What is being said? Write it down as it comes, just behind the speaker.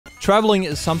Traveling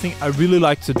is something I really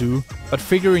like to do, but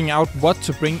figuring out what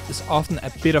to bring is often a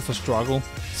bit of a struggle,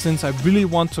 since I really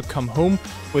want to come home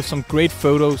with some great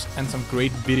photos and some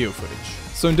great video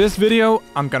footage. So in this video,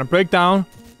 I'm gonna break down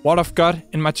what I've got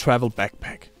in my travel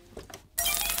backpack.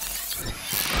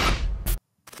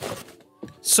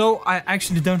 So I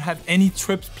actually don't have any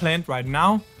trips planned right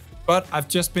now, but I've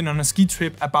just been on a ski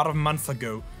trip about a month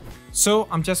ago. So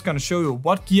I'm just gonna show you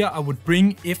what gear I would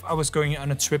bring if I was going on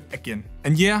a trip again.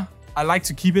 And yeah, I like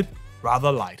to keep it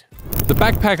rather light. The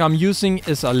backpack I'm using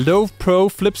is a Low Pro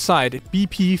Flipside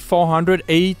BP 400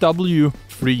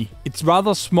 AW3. It's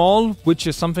rather small, which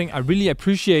is something I really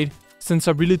appreciate, since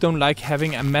I really don't like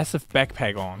having a massive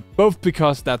backpack on. Both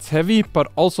because that's heavy,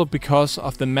 but also because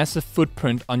of the massive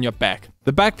footprint on your back.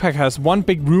 The backpack has one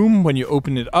big room when you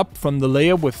open it up from the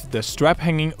layer with the strap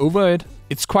hanging over it.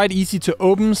 It's quite easy to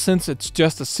open since it's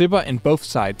just a zipper in both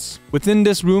sides. Within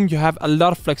this room you have a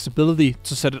lot of flexibility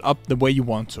to set it up the way you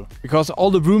want to, because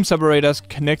all the room separators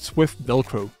connect with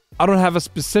Velcro. I don't have a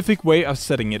specific way of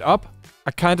setting it up.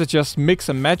 I kinda just mix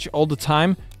and match all the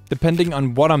time, depending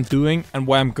on what I'm doing and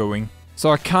where I'm going. So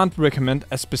I can't recommend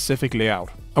a specific layout.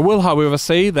 I will however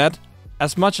say that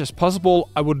as much as possible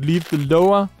I would leave the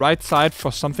lower right side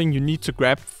for something you need to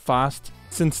grab fast,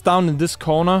 since down in this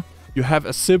corner you have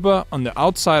a zipper on the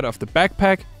outside of the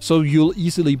backpack, so you'll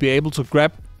easily be able to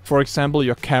grab, for example,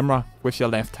 your camera with your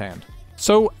left hand.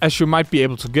 So, as you might be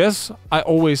able to guess, I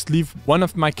always leave one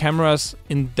of my cameras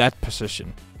in that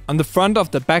position. On the front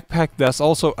of the backpack there's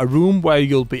also a room where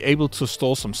you'll be able to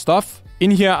store some stuff.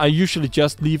 In here I usually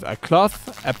just leave a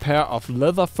cloth, a pair of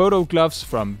leather photo gloves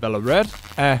from Red,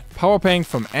 a power bank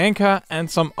from Anker,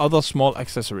 and some other small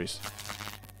accessories.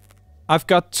 I've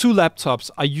got two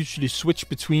laptops I usually switch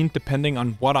between depending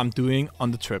on what I'm doing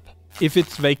on the trip. If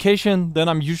it's vacation, then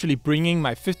I'm usually bringing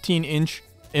my 15-inch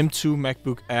M2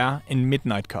 MacBook Air in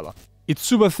midnight color. It's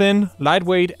super thin,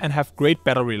 lightweight, and have great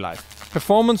battery life.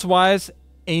 Performance-wise,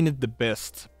 ain't it the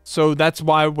best. So that's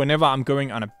why whenever I'm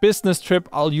going on a business trip,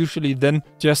 I'll usually then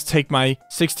just take my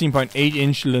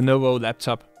 16.8-inch Lenovo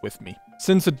laptop with me,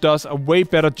 since it does a way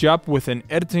better job within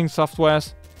editing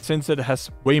softwares, since it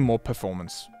has way more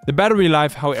performance. The battery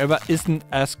life, however, isn't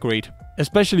as great,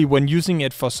 especially when using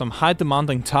it for some high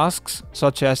demanding tasks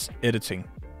such as editing.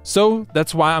 So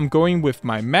that's why I'm going with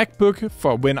my MacBook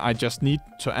for when I just need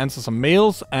to answer some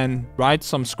mails and write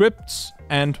some scripts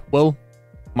and, well,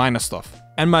 minor stuff.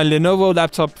 And my Lenovo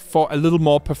laptop for a little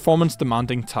more performance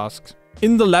demanding tasks.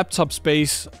 In the laptop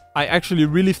space, I actually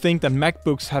really think that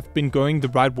MacBooks have been going the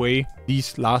right way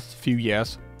these last few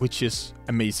years, which is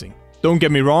amazing. Don't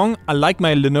get me wrong, I like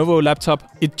my Lenovo laptop,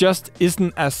 it just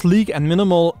isn't as sleek and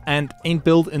minimal and ain't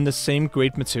built in the same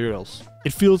great materials.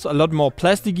 It feels a lot more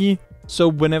plasticky, so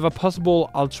whenever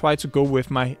possible I'll try to go with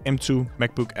my M2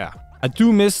 MacBook Air. I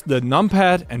do miss the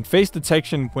numpad and face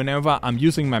detection whenever I'm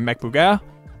using my MacBook Air,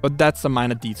 but that's a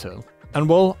minor detail. And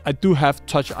well, I do have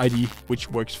Touch ID, which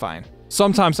works fine.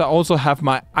 Sometimes I also have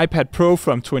my iPad Pro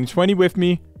from 2020 with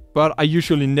me, but I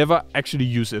usually never actually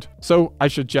use it, so I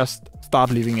should just start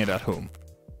leaving it at home.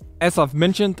 As I've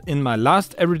mentioned in my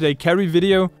last everyday carry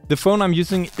video, the phone I'm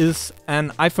using is an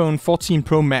iPhone 14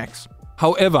 Pro Max.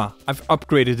 However, I've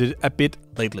upgraded it a bit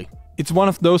lately. It's one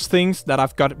of those things that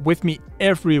I've got with me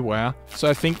everywhere, so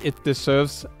I think it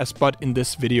deserves a spot in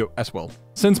this video as well.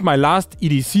 Since my last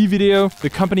EDC video, the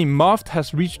company Moft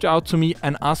has reached out to me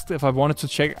and asked if I wanted to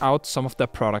check out some of their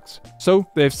products. So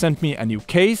they've sent me a new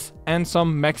case and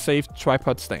some MagSafe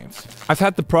tripod stands. I've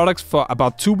had the products for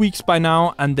about 2 weeks by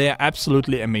now and they're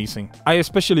absolutely amazing. I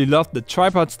especially love the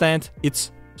tripod stand,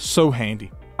 it's so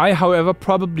handy. I, however,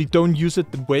 probably don't use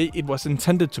it the way it was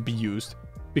intended to be used,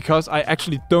 because I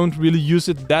actually don't really use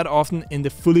it that often in the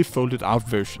fully folded out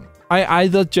version. I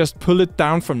either just pull it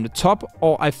down from the top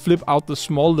or I flip out the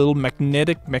small little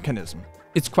magnetic mechanism.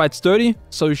 It's quite sturdy,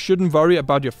 so you shouldn't worry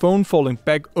about your phone falling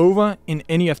back over in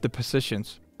any of the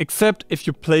positions, except if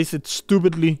you place it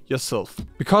stupidly yourself.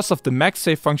 Because of the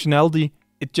MagSafe functionality,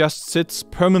 it just sits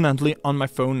permanently on my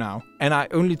phone now, and I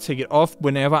only take it off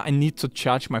whenever I need to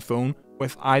charge my phone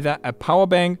with either a power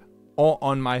bank or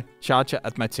on my charger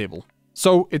at my table.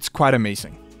 So it's quite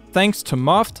amazing. Thanks to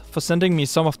Moft for sending me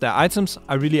some of their items,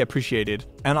 I really appreciate it.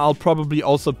 And I'll probably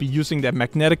also be using their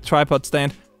magnetic tripod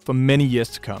stand for many years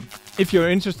to come. If you're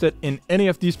interested in any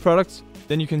of these products,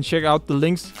 then you can check out the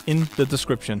links in the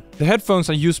description. The headphones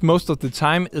I use most of the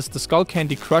time is the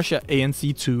Skullcandy Crusher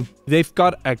ANC2. They've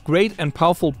got a great and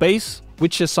powerful bass,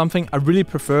 which is something I really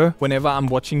prefer whenever I'm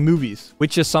watching movies,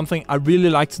 which is something I really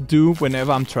like to do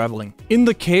whenever I'm traveling. In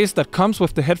the case that comes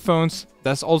with the headphones,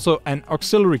 there's also an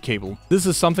auxiliary cable. This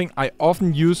is something I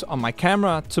often use on my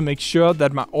camera to make sure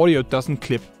that my audio doesn't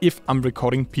clip if I'm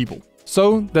recording people.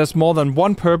 So there's more than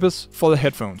one purpose for the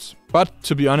headphones. But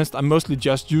to be honest, I mostly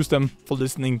just use them for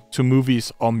listening to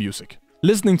movies or music.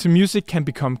 Listening to music can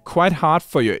become quite hard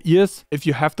for your ears if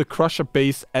you have the crusher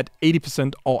bass at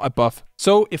 80% or above.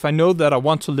 So if I know that I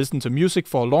want to listen to music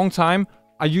for a long time,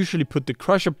 I usually put the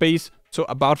crusher bass to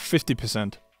about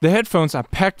 50%. The headphones are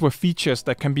packed with features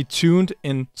that can be tuned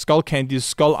in Skullcandy's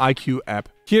Skull IQ app.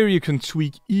 Here you can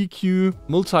tweak EQ,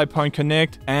 multi-point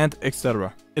connect, and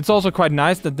etc. It's also quite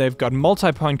nice that they've got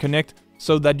multi-point connect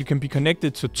so that you can be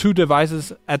connected to 2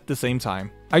 devices at the same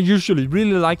time. I usually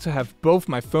really like to have both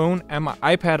my phone and my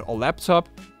iPad or laptop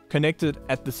connected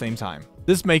at the same time.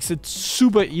 This makes it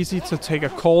super easy to take a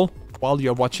call while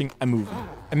you're watching a movie.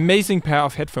 Amazing pair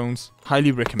of headphones,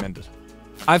 highly recommended.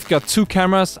 I've got 2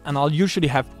 cameras and I'll usually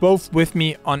have both with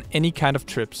me on any kind of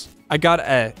trips. I got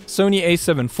a Sony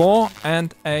a7 IV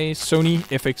and a Sony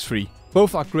FX3.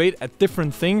 Both are great at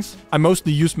different things. I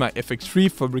mostly use my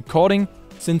FX3 for recording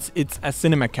since it's a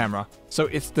cinema camera, so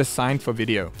it's designed for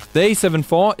video. The a7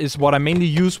 IV is what I mainly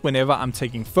use whenever I'm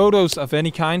taking photos of any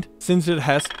kind, since it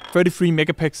has 33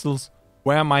 megapixels,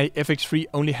 where my FX3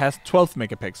 only has 12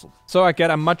 megapixels. So I get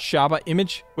a much sharper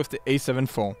image with the a7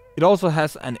 IV. It also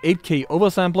has an 8K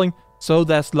oversampling, so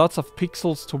there's lots of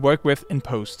pixels to work with in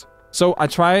post. So I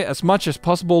try as much as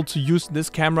possible to use this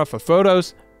camera for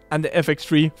photos and the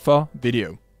FX3 for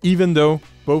video, even though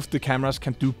both the cameras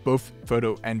can do both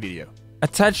photo and video.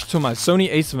 Attached to my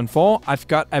Sony a7 IV, I've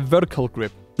got a vertical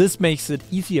grip. This makes it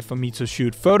easier for me to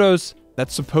shoot photos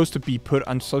that's supposed to be put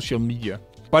on social media.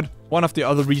 But one of the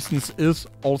other reasons is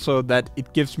also that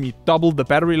it gives me double the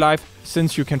battery life,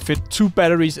 since you can fit 2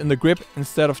 batteries in the grip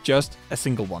instead of just a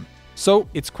single one. So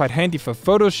it's quite handy for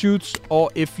photo shoots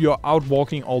or if you're out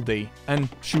walking all day and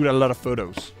shoot a lot of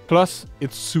photos. Plus,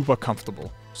 it's super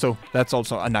comfortable. So that's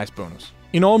also a nice bonus.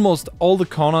 In almost all the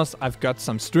corners, I've got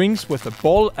some strings with a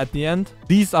ball at the end.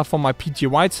 These are for my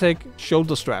PGY Tech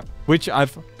shoulder strap, which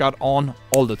I've got on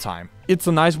all the time. It's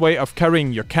a nice way of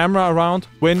carrying your camera around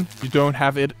when you don't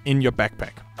have it in your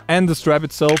backpack. And the strap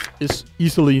itself is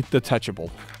easily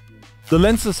detachable. The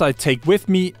lenses I take with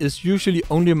me is usually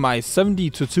only my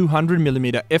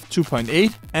 70-200mm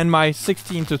f2.8 and my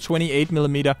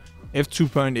 16-28mm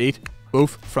f2.8,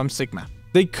 both from Sigma.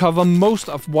 They cover most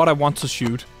of what I want to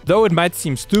shoot. Though it might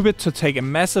seem stupid to take a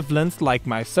massive lens like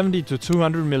my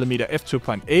 70-200mm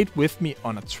f2.8 with me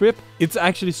on a trip, it's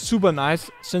actually super nice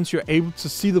since you're able to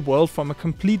see the world from a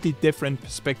completely different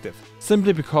perspective.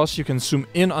 Simply because you can zoom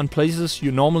in on places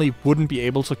you normally wouldn't be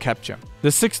able to capture. The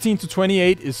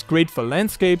 16-28 is great for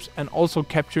landscapes and also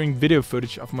capturing video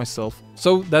footage of myself.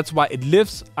 So that's why it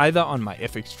lives either on my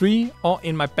FX3 or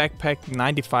in my backpack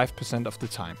 95% of the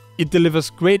time. It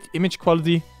delivers great image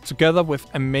quality together with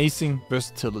amazing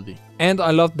versatility. And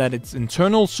I love that it's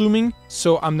internal zooming,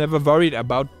 so I'm never worried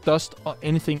about dust or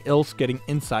anything else getting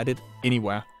inside it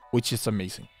anywhere, which is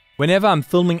amazing. Whenever I'm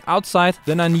filming outside,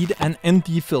 then I need an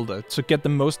ND filter to get the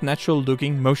most natural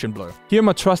looking motion blur. Here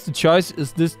my trusted choice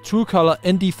is this True Color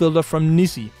ND filter from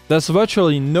Nissi. There's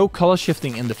virtually no color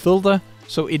shifting in the filter,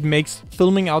 so it makes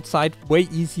filming outside way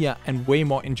easier and way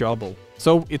more enjoyable.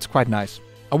 So it's quite nice.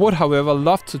 I would however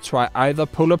love to try either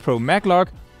Polar Pro Maglock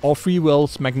or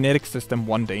Freewell's magnetic system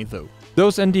one day though.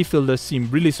 Those ND filters seem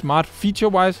really smart feature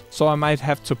wise, so I might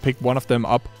have to pick one of them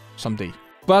up someday.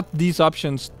 But these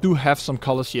options do have some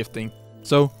color shifting,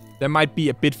 so there might be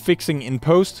a bit fixing in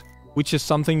post, which is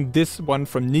something this one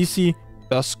from Nissi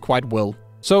does quite well.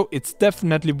 So it's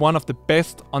definitely one of the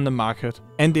best on the market.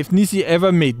 And if Nissi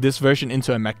ever made this version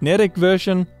into a magnetic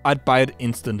version, I'd buy it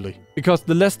instantly. Because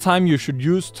the less time you should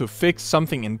use to fix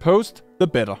something in post, the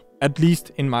better. At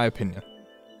least in my opinion.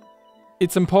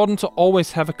 It's important to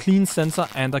always have a clean sensor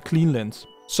and a clean lens.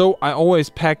 So I always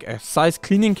pack a size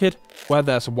cleaning kit where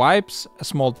there's wipes, a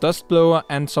small dust blower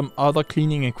and some other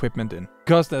cleaning equipment in.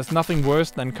 Because there's nothing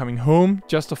worse than coming home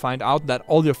just to find out that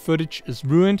all your footage is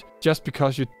ruined just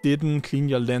because you didn't clean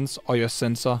your lens or your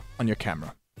sensor on your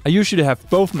camera. I usually have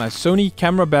both my Sony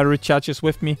camera battery chargers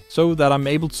with me so that I'm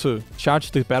able to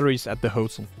charge the batteries at the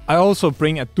hotel. I also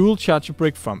bring a dual charger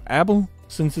brick from Apple,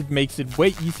 since it makes it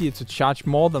way easier to charge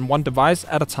more than one device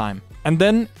at a time. And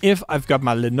then, if I've got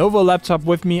my Lenovo laptop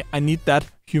with me, I need that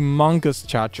humongous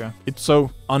charger. It's so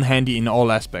unhandy in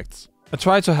all aspects. I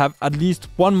try to have at least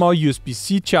one more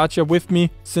USB-C charger with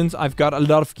me, since I've got a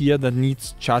lot of gear that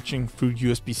needs charging through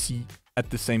USB-C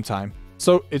at the same time.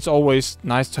 So it's always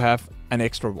nice to have an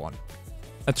extra one.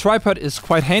 A tripod is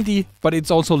quite handy, but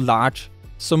it's also large.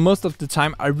 So most of the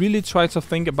time I really try to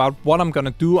think about what I'm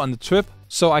gonna do on the trip,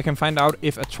 so I can find out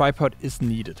if a tripod is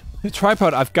needed. The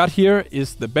tripod I've got here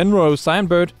is the Benro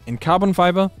Cyanbird in carbon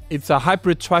fiber. It's a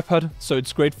hybrid tripod, so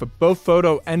it's great for both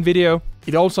photo and video.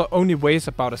 It also only weighs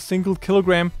about a single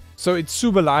kilogram, so it's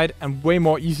super light and way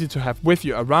more easy to have with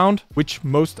you around, which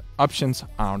most options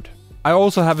aren't. I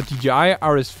also have a DJI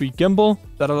RS3 gimbal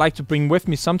that I like to bring with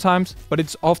me sometimes, but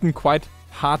it's often quite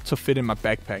hard to fit in my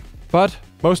backpack. But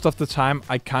most of the time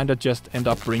I kinda just end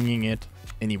up bringing it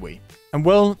anyway. And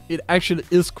well, it actually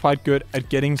is quite good at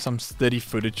getting some steady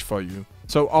footage for you.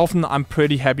 So often I'm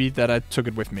pretty happy that I took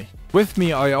it with me. With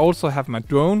me I also have my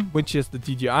drone, which is the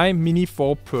DJI Mini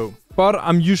 4 Pro. But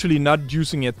I'm usually not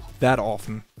using it that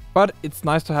often. But it's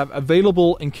nice to have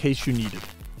available in case you need it.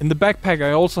 In the backpack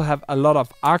I also have a lot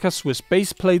of Arca Swiss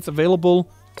base plates available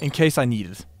in case I need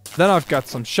it. Then I've got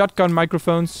some shotgun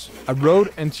microphones, a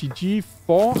Rode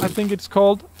NTG4 I think it's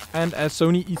called, and a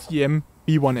Sony ECM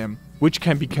B1M, which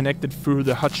can be connected through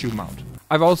the hot shoe mount.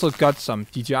 I've also got some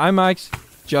DJI mics,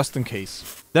 just in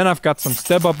case. Then I've got some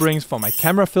step-up rings for my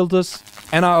camera filters,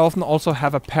 and I often also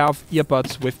have a pair of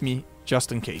earbuds with me,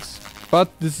 just in case.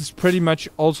 But this is pretty much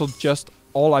also just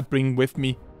all I bring with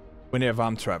me whenever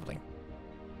I'm traveling.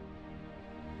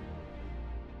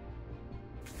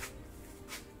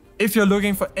 If you're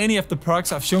looking for any of the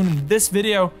products I've shown in this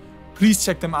video, please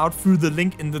check them out through the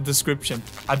link in the description.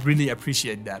 I'd really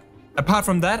appreciate that. Apart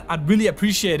from that, I'd really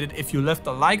appreciate it if you left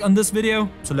a like on this video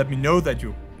to let me know that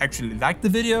you actually liked the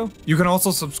video. You can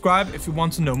also subscribe if you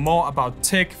want to know more about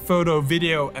tech, photo,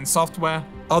 video and software.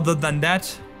 Other than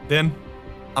that, then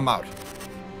I'm out.